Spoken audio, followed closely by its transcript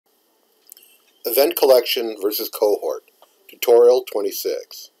Event Collection versus Cohort, Tutorial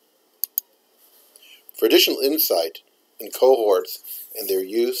 26. For additional insight in cohorts and their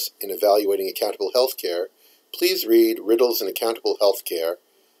use in evaluating accountable healthcare, please read Riddles in Accountable Healthcare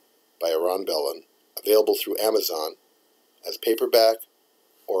by Aron Bellin, available through Amazon as paperback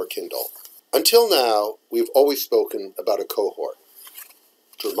or Kindle. Until now, we've always spoken about a cohort.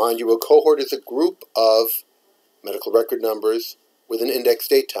 To remind you, a cohort is a group of medical record numbers with an index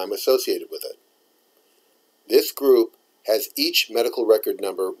date time associated with it. This group has each medical record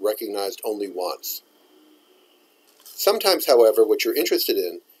number recognized only once. Sometimes, however, what you're interested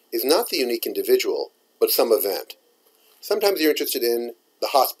in is not the unique individual, but some event. Sometimes you're interested in the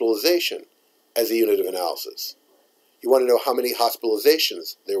hospitalization as a unit of analysis. You want to know how many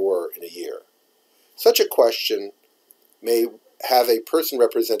hospitalizations there were in a year. Such a question may have a person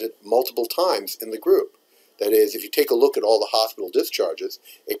represented multiple times in the group. That is, if you take a look at all the hospital discharges,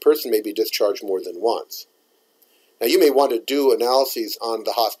 a person may be discharged more than once. Now, you may want to do analyses on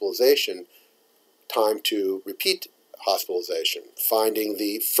the hospitalization time to repeat hospitalization, finding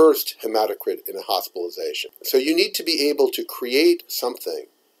the first hematocrit in a hospitalization. So you need to be able to create something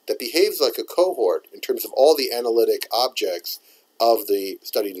that behaves like a cohort in terms of all the analytic objects of the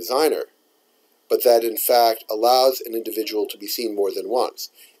study designer, but that in fact allows an individual to be seen more than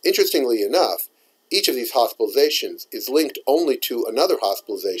once. Interestingly enough, each of these hospitalizations is linked only to another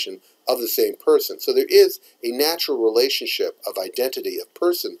hospitalization of the same person. So there is a natural relationship of identity of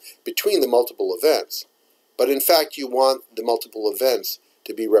person between the multiple events. But in fact, you want the multiple events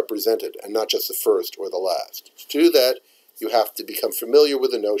to be represented and not just the first or the last. To do that, you have to become familiar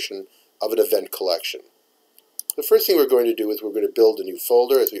with the notion of an event collection. The first thing we're going to do is we're going to build a new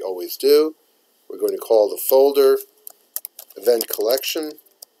folder, as we always do. We're going to call the folder Event Collection.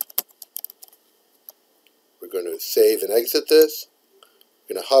 We're going to save and exit this.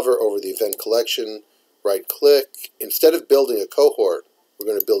 We're going to hover over the event collection, right-click. Instead of building a cohort, we're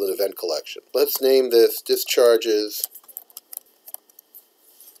going to build an event collection. Let's name this Discharges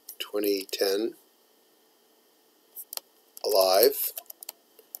 2010 Alive,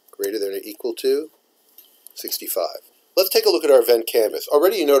 greater than or equal to 65. Let's take a look at our event canvas.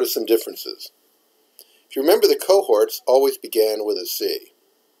 Already you notice some differences. If you remember, the cohorts always began with a C.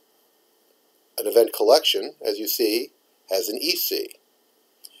 An event collection, as you see, has an EC.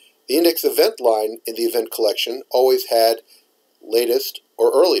 The index event line in the event collection always had latest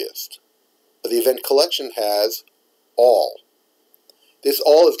or earliest, but the event collection has all. This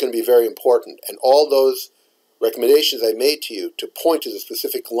all is going to be very important, and all those recommendations I made to you to point to the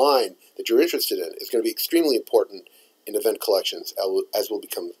specific line that you're interested in is going to be extremely important in event collections, as will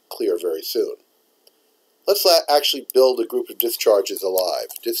become clear very soon. Let's actually build a group of discharges alive.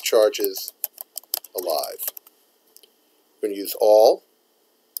 Discharges alive. We're going to use all.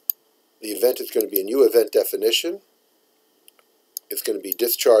 The event is going to be a new event definition. It's going to be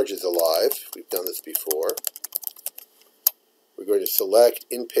discharges alive. We've done this before. We're going to select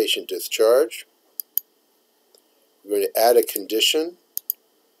inpatient discharge. We're going to add a condition.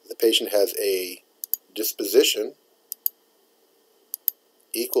 The patient has a disposition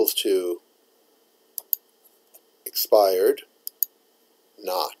equals to expired,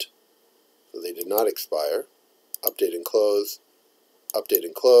 not. So they did not expire. Update and close. Update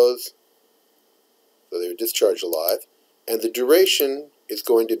and close. So they were discharged alive. And the duration is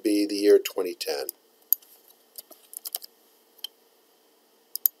going to be the year 2010.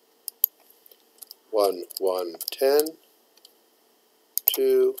 One, 1, 10,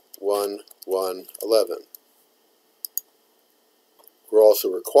 2, 1, 1, 11. We're also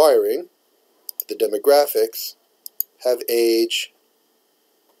requiring that the demographics have age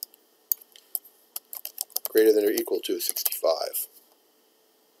greater than or equal to 65.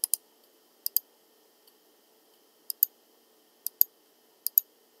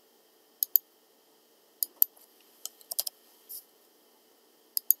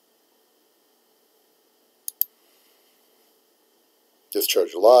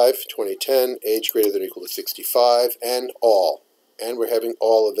 Discharge alive, 2010, age greater than or equal to 65, and all. And we're having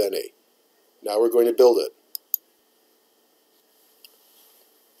all of any. Now we're going to build it.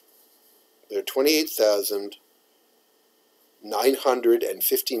 There are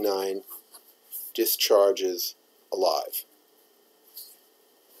 28,959 discharges alive.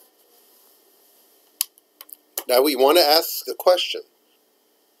 Now we want to ask a question.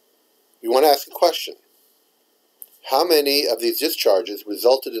 How many of these discharges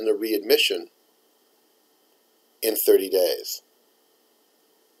resulted in a readmission in 30 days?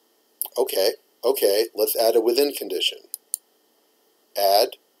 Okay, let's add a within condition.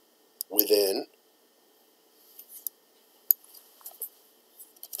 Add within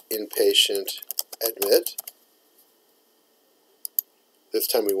inpatient admit. This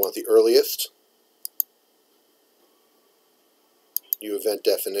time we want the earliest. New event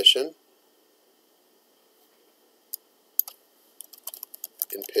definition.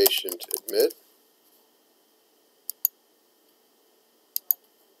 Inpatient admit.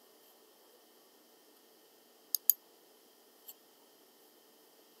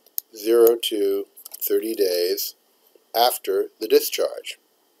 Zero to 30 days after the discharge.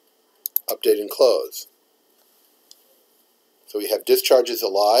 Update and close. So we have discharges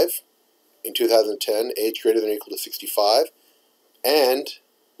alive in 2010, age greater than or equal to 65, and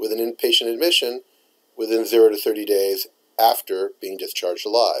with an inpatient admission within 0 to 30 days after being discharged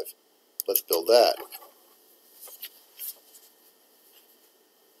alive. Let's build that.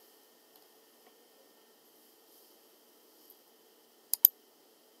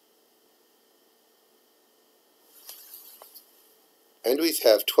 And we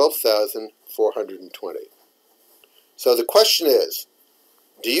have 12,420. So the question is,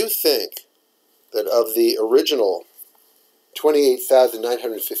 do you think that of the original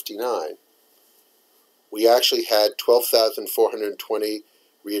 28,959, we actually had 12,420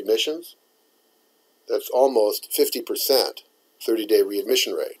 readmissions? That's almost 50% 30-day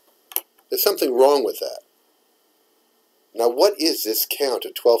readmission rate. There's something wrong with that. Now, what is this count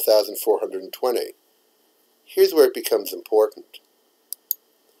of 12,420? Here's where it becomes important.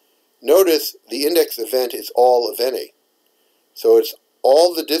 Notice the index event is all of any. So it's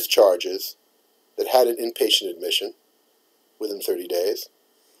all the discharges that had an inpatient admission within 30 days,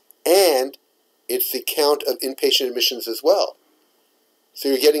 and it's the count of inpatient admissions as well. So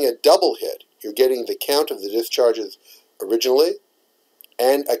you're getting a double hit. You're getting the count of the discharges originally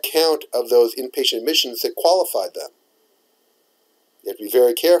and a count of those inpatient admissions that qualified them. You have to be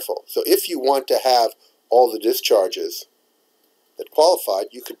very careful. So if you want to have all the discharges that qualified,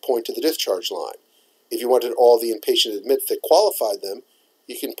 you could point to the discharge line. If you wanted all the inpatient admits that qualified them,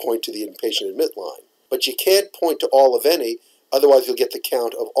 you can point to the inpatient admit line. But you can't point to all of any, otherwise you'll get the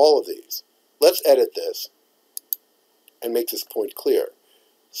count of all of these. Let's edit this and make this point clear.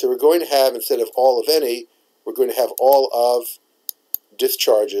 So we're going to have, instead of all of any, we're going to have all of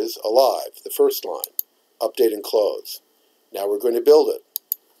discharges alive, the first line. Update and close. Now we're going to build it.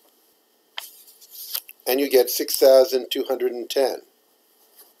 And you get 6,210.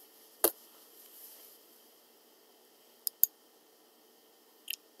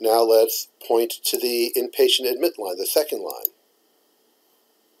 Now let's point to the inpatient admit line, the second line.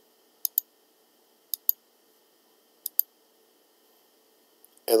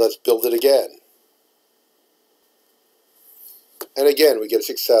 And let's build it again. And again, we get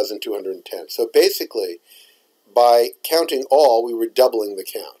 6,210. So basically, by counting all, we were doubling the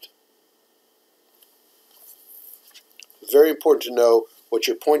count. It's very important to know what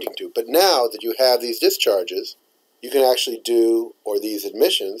you're pointing to. But now that you have these discharges, you can actually do, or these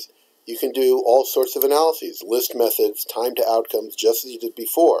admissions, you can do all sorts of analyses, list methods, time to outcomes, just as you did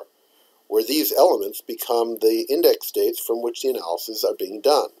before, where these elements become the index states from which the analyses are being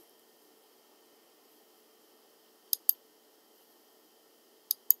done.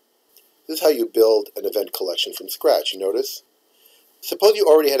 This is how you build an event collection from scratch. You notice? Suppose you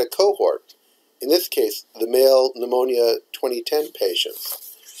already had a cohort, in this case, the male pneumonia 2010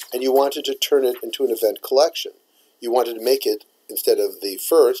 patients, and you wanted to turn it into an event collection. You wanted to make it, instead of the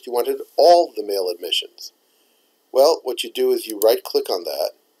first, you wanted all the male admissions. Well, what you do is you right-click on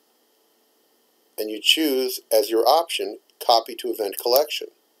that, and you choose as your option, Copy to Event Collection.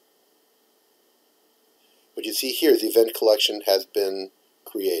 What you see here is the event collection has been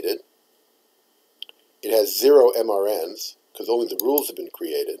created. It has 0 MRNs, because only the rules have been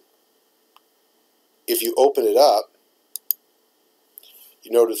created. If you open it up,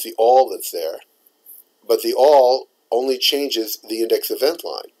 you notice the all that's there, but the all only changes the index event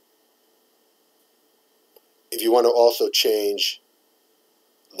line. If you want to also change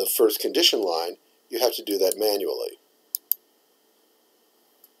the first condition line, you have to do that manually,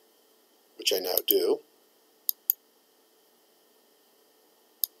 which I now do.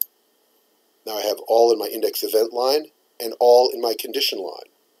 Now I have all in my index event line and all in my condition line.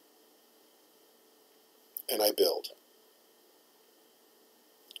 And I build.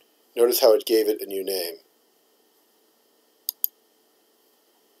 Notice how it gave it a new name.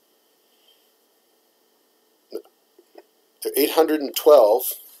 There are 812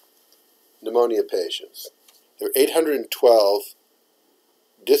 pneumonia patients. There are 812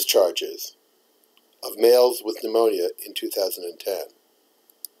 discharges of males with pneumonia in 2010.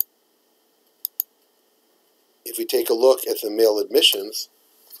 If we take a look at the male admissions,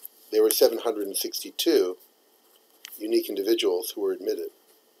 there were 762 unique individuals who were admitted.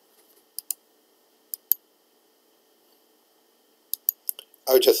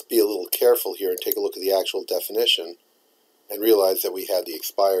 I would just be a little careful here and take a look at the actual definition and realize that we had the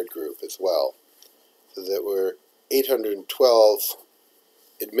expired group as well. So there were 812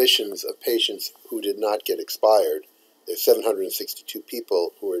 admissions of patients who did not get expired. There's 762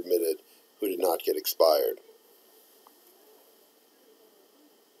 people who were admitted who did not get expired.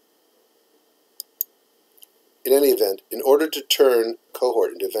 In any event, in order to turn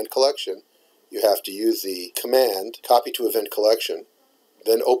cohort into event collection, you have to use the command copy to event collection,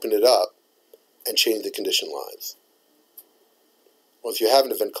 then open it up and change the condition lines. Once you have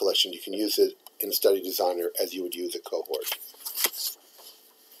an event collection, you can use it in Study Designer as you would use a cohort.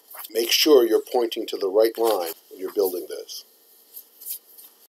 Make sure you're pointing to the right line when you're building this.